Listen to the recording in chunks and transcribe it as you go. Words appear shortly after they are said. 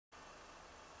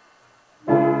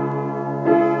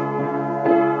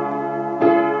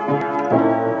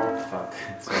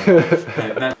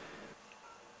No.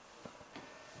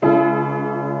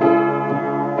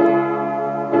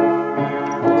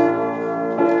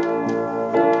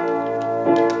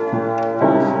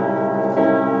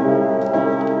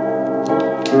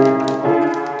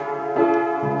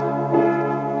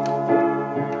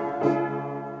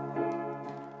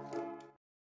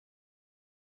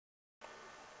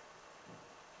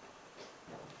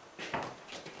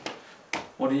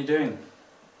 What are you doing?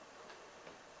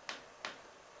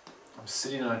 I'm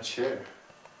sitting on a chair.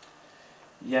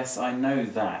 Yes, I know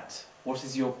that. What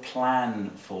is your plan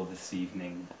for this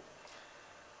evening?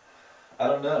 I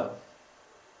don't know.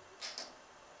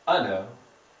 I know.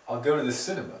 I'll go to the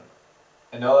cinema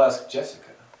and I'll ask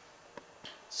Jessica.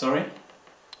 Sorry?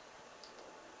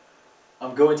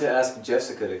 I'm going to ask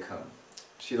Jessica to come.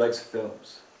 She likes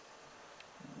films.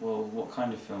 Well, what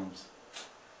kind of films?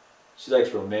 She likes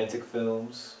romantic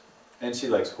films and she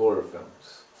likes horror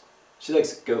films. She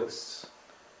likes ghosts.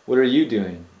 What are you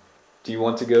doing? Do you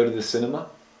want to go to the cinema?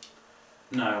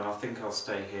 No, I think I'll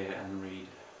stay here and read.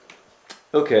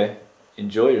 Okay,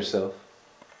 enjoy yourself.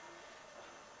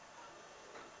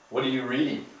 What are you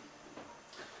reading?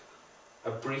 A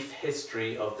Brief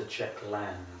History of the Czech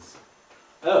Lands.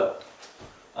 Oh,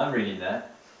 I'm reading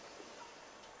that.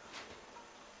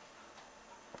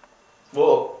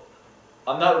 Well,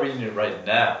 I'm not reading it right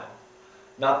now.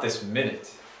 Not this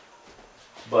minute.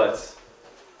 But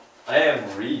I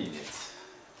am reading it.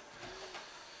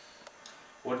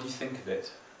 What do you think of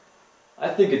it? I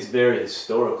think it's very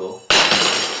historical.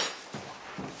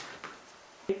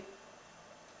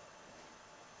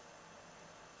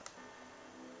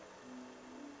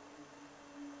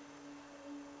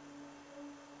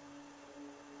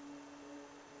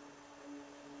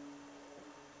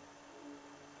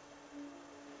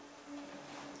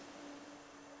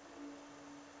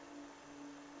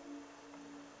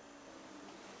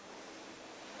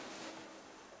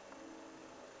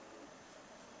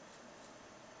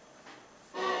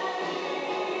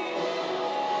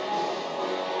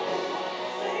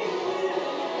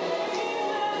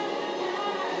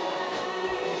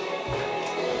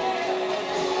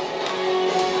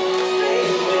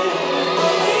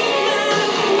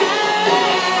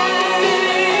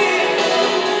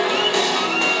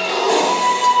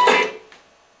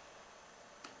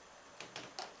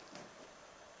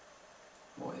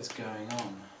 What is going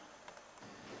on?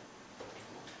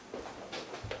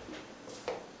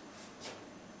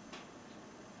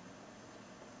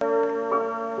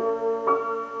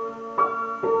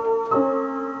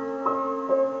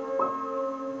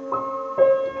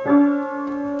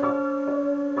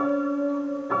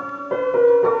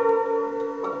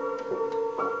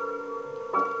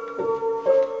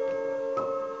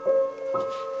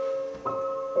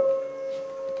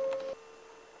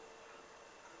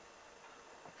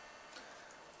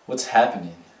 What's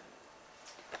happening?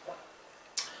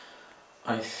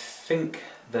 I think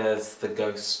there's the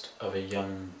ghost of a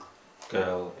young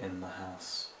girl in the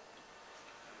house.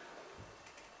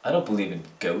 I don't believe in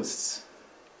ghosts.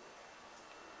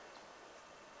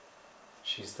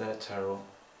 She's there, Terrell.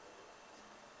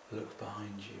 Look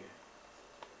behind you.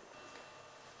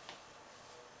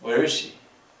 Where is she?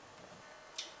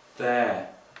 There.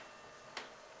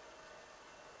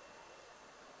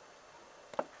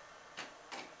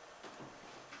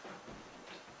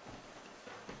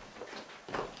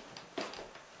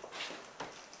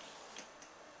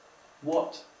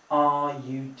 What are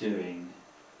you doing?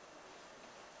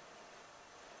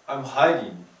 I'm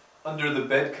hiding under the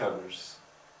bed covers.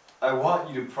 I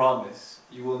want you to promise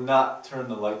you will not turn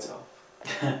the lights off.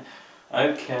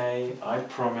 Okay, I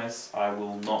promise I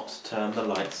will not turn the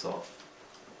lights off.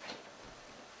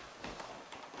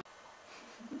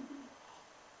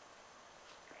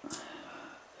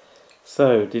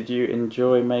 So, did you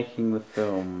enjoy making the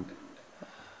film?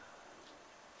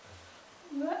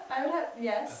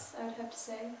 Yes, I would have to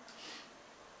say.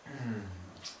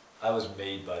 I was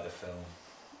made by the film.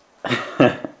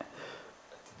 I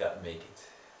did not make it.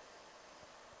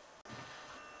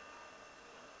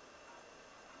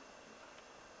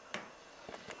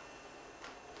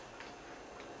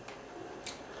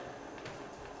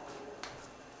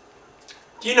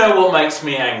 Do you know what makes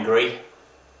me angry?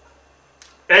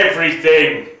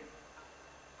 Everything!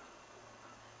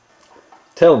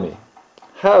 Tell me,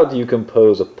 how do you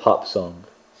compose a pop song?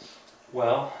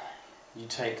 Well, you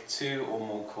take two or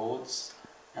more chords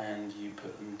and you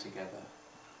put them together.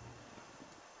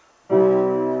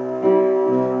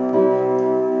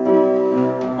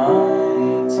 My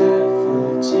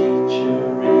TEFL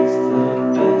teacher is the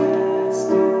best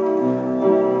in the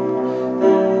world.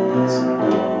 There's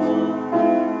no one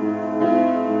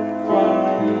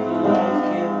quite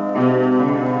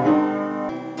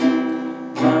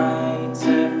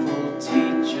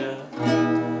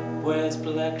wears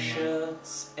black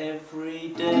shirts every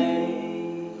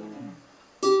day.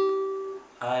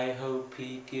 I hope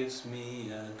he gives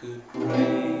me a good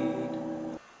grade.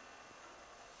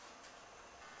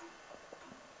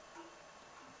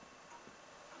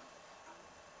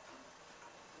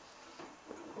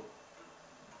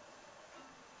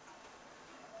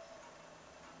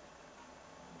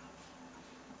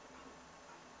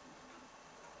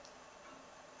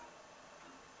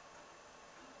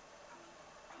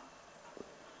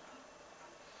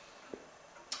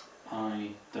 I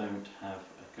don't have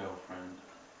a girlfriend.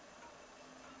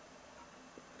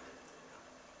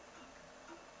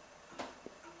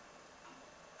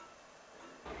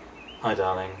 Hi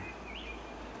darling,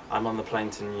 I'm on the plane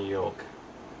to New York.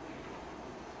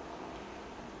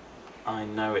 I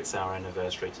know it's our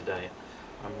anniversary today.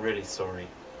 I'm really sorry.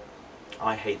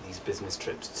 I hate these business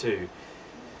trips too.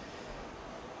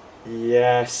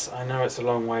 Yes, I know it's a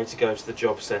long way to go to the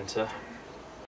job centre.